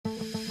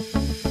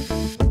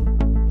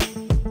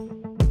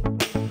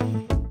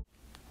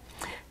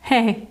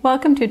Hey,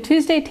 welcome to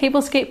Tuesday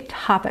Tablescape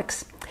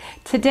Topics.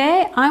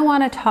 Today I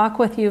want to talk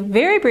with you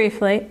very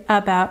briefly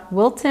about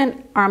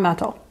Wilton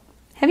Armetale.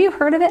 Have you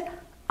heard of it?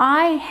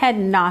 I had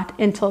not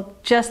until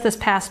just this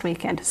past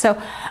weekend. So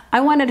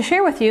I wanted to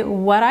share with you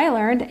what I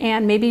learned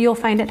and maybe you'll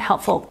find it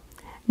helpful.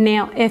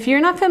 Now, if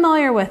you're not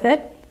familiar with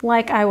it,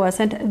 like I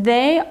wasn't,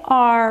 they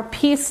are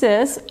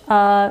pieces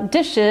of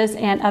dishes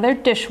and other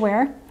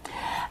dishware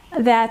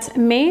that's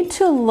made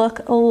to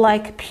look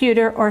like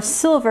pewter or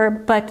silver,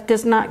 but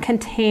does not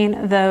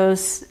contain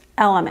those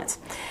elements.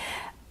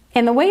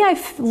 And the way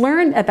I've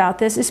learned about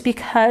this is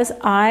because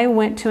I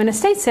went to an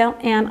estate sale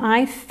and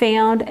I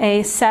found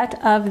a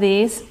set of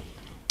these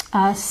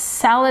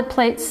salad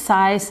plate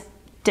size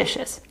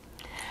dishes.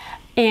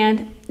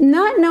 And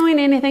not knowing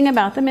anything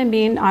about them and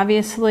being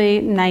obviously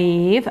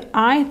naive,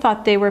 I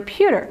thought they were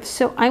pewter.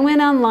 So I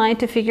went online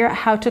to figure out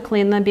how to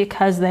clean them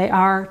because they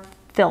are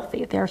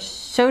filthy. They're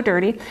so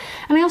dirty.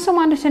 And I also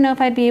wanted to know if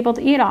I'd be able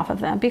to eat off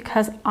of them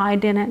because I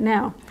didn't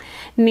know.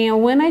 Now,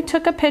 when I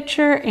took a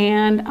picture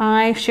and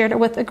I shared it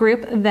with a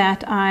group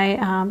that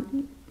I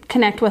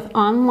connect with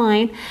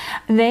online,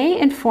 they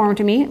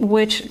informed me,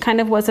 which kind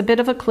of was a bit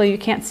of a clue. You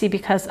can't see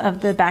because of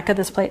the back of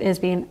this plate is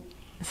being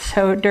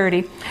so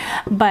dirty.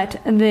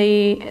 But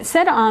they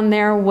said on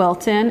there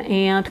Wilton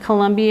and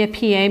Columbia,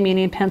 PA,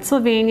 meaning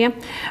Pennsylvania,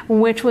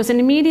 which was an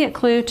immediate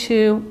clue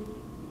to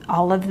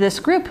all of this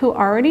group who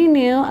already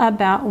knew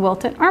about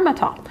Wilton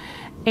Armetale.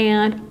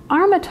 And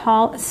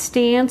Armetale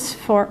stands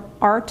for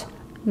art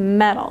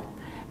metal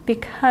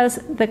because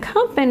the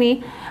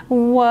company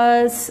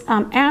was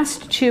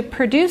asked to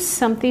produce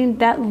something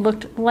that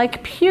looked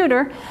like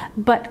pewter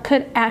but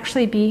could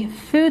actually be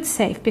food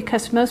safe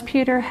because most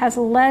pewter has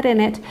lead in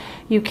it.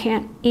 You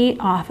can't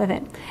eat off of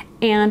it.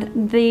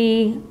 And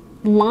the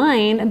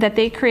line that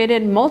they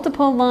created,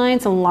 multiple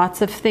lines and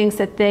lots of things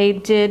that they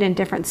did in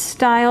different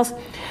styles,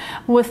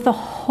 with the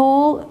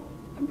whole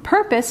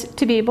purpose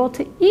to be able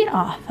to eat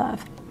off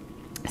of.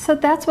 So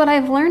that's what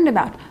I've learned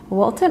about.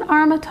 Wilton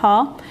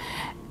Armetale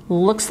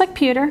looks like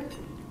pewter,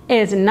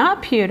 is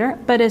not pewter,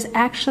 but is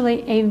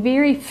actually a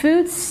very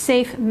food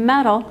safe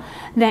metal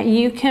that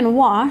you can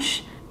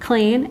wash,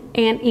 clean,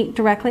 and eat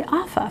directly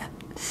off of.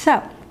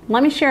 So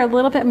let me share a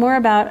little bit more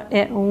about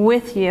it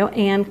with you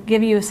and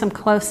give you some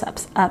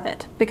close-ups of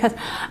it because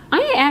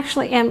I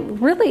actually am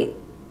really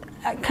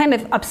kind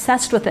of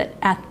obsessed with it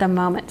at the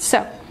moment.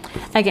 So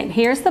again,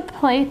 here's the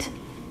plate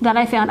that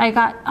I found. I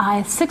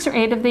got 6 or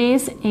 8 of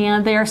these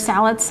and they are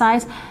salad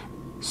size.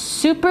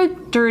 Super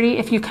dirty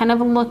if you kind of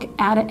look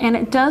at it, and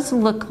it does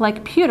look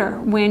like pewter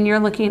when you're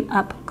looking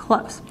up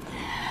close.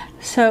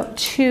 So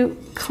to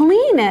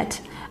clean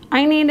it,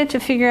 I needed to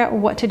figure out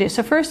what to do.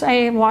 So first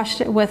I washed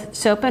it with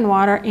soap and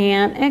water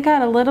and it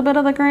got a little bit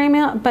of the grime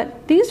out,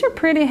 but these are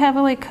pretty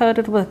heavily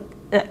coated with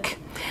ick.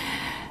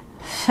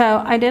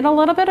 So I did a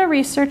little bit of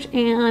research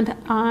and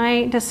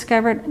I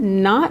discovered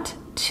not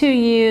to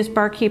use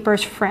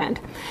Barkeeper's Friend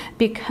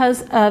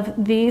because of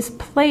these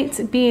plates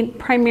being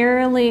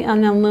primarily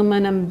an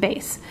aluminum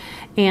base.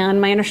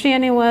 And my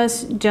understanding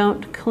was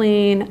don't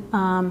clean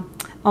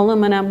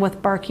aluminum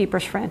with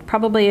Barkeeper's Friend.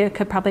 It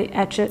could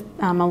etch it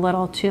a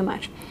little too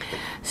much.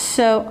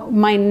 So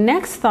my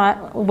next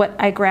thought, what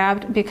I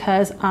grabbed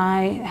because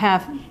I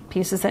have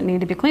pieces that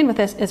need to be cleaned with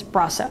this, is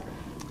Brasso.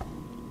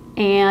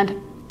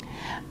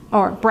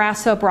 Or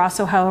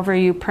Brasso, however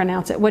you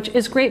pronounce it, which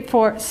is great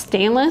for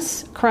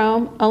stainless,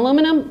 chrome,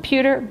 aluminum,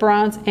 pewter,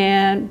 bronze,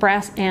 and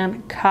brass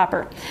and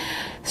copper.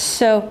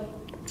 So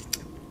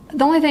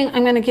the only thing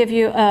I'm going to give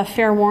you a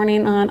fair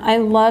warning on, I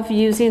love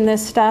using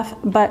this stuff,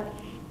 but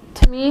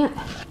to me,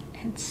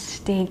 it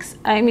stinks.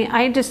 I mean,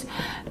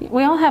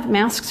 we all have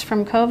masks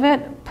from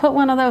COVID. Put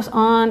one of those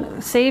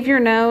on, save your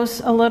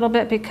nose a little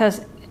bit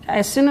because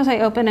as soon as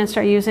I open and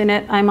start using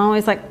it, I'm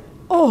always like,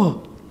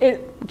 oh,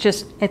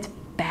 it's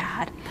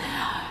bad.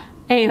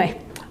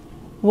 Anyway,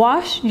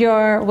 wash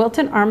your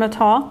Wilton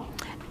Armetale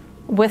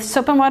with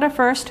soap and water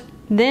first,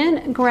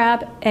 then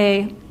grab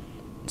a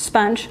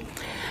sponge.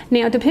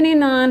 Now,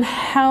 depending on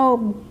how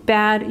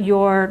bad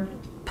your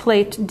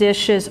plate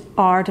dishes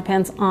are,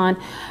 depends on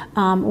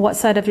what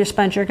side of your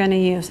sponge you're going to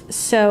use.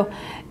 So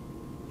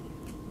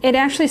it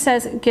actually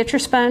says get your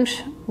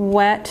sponge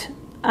wet.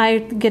 I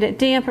get it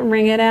damp and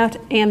wring it out,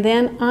 and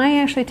then I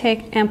actually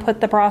take and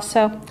put the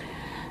Brasso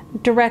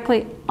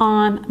directly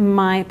on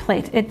my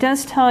plate. It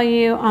does tell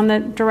you on the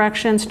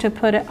directions to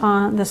put it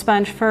on the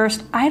sponge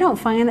first. I don't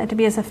find that to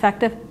be as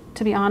effective,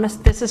 to be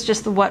honest. This is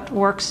just what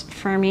works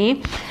for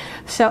me.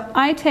 So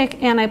I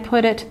take and I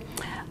put it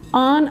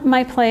on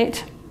my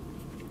plate,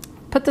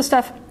 put the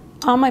stuff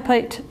on my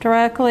plate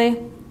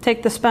directly,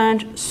 take the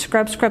sponge,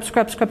 scrub,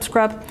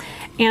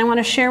 and I want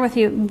to share with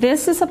you,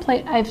 this is a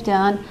plate I've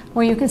done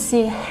where you can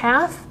see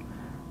half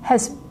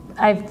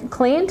I've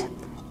cleaned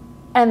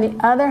and the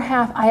other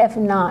half I have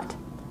not.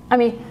 I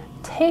mean,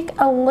 take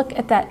a look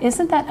at that.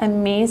 Isn't that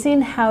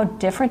amazing how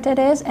different it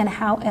is and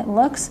how it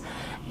looks?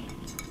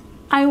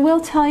 I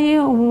will tell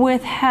you,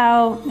 with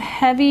how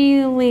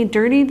heavily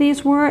dirty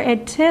these were,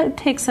 it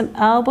takes some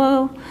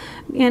elbow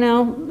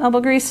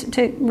grease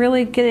to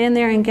really get in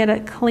there and get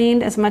it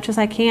cleaned as much as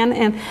I can.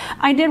 And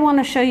I did want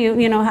to show you,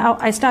 how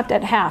I stopped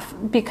at half,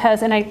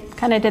 and I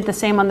kind of did the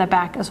same on the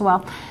back as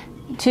well,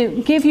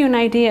 to give you an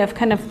idea of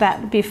kind of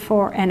that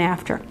before and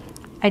after.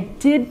 I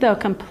did, though,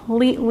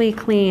 completely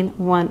clean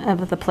one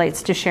of the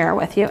plates to share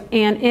with you,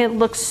 and it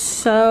looks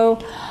so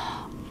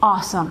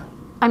awesome.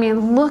 I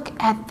mean, look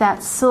at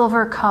that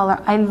silver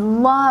color. I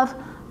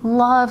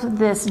love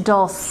this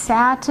dull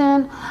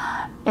satin.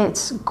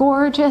 It's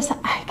gorgeous.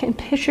 I can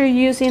picture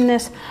using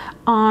this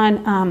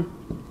on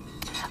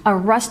a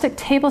rustic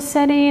table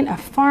setting, a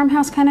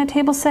farmhouse kind of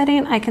table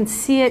setting. I can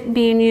see it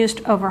being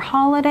used over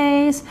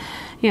holidays,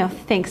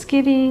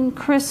 Thanksgiving,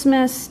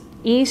 Christmas,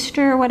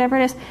 Easter, whatever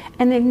it is.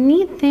 And the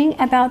neat thing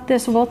about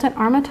this Wilton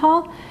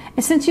Armetale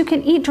is, since you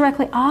can eat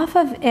directly off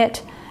of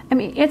it, I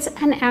mean, it's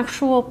an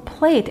actual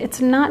plate. It's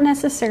not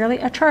necessarily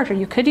a charger.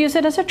 You could use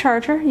it as a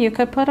charger. You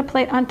could put a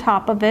plate on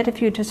top of it if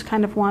you just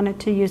kind of wanted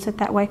to use it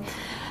that way.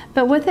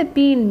 But with it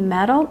being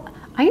metal,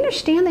 I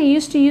understand they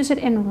used to use it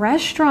in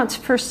restaurants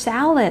for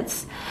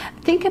salads.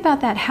 Think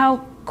about that,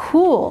 how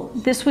cool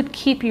this would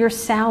keep your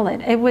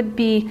salad. It would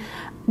be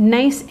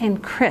nice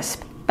and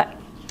crisp. But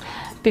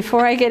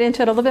before I get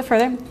into it a little bit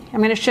further, I'm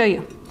going to show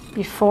you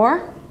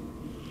before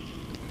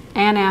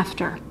and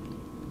after.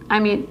 I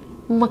mean,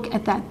 look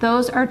at that.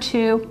 Those are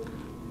two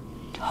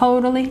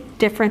totally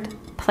different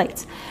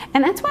plates.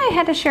 And that's why I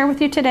had to share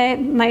with you today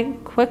my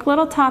quick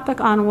little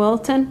topic on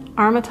Wilton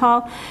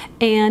Armetale.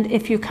 And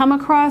if you come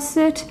across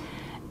it,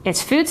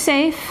 it's food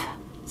safe.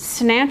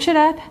 Snatch it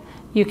up.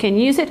 You can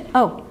use it.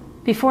 Oh,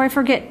 before I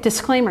forget,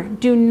 disclaimer,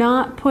 do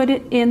not put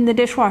it in the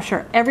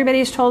dishwasher.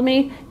 Everybody's told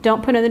me,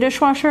 don't put it in the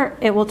dishwasher.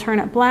 It will turn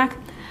it black.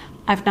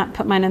 I've not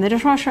put mine in the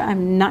dishwasher.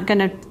 I'm not going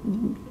to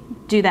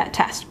do that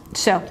test.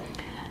 So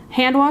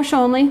hand wash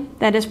only.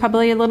 That is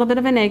probably a little bit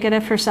of a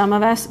negative for some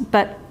of us,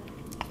 but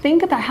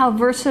think about how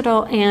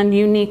versatile and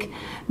unique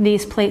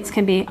these plates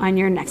can be on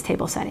your next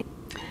table setting.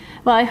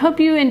 Well, I hope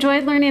you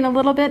enjoyed learning a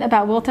little bit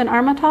about Wilton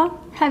Armetale.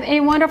 Have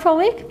a wonderful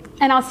week,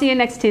 and I'll see you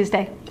next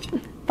Tuesday.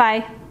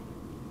 Bye.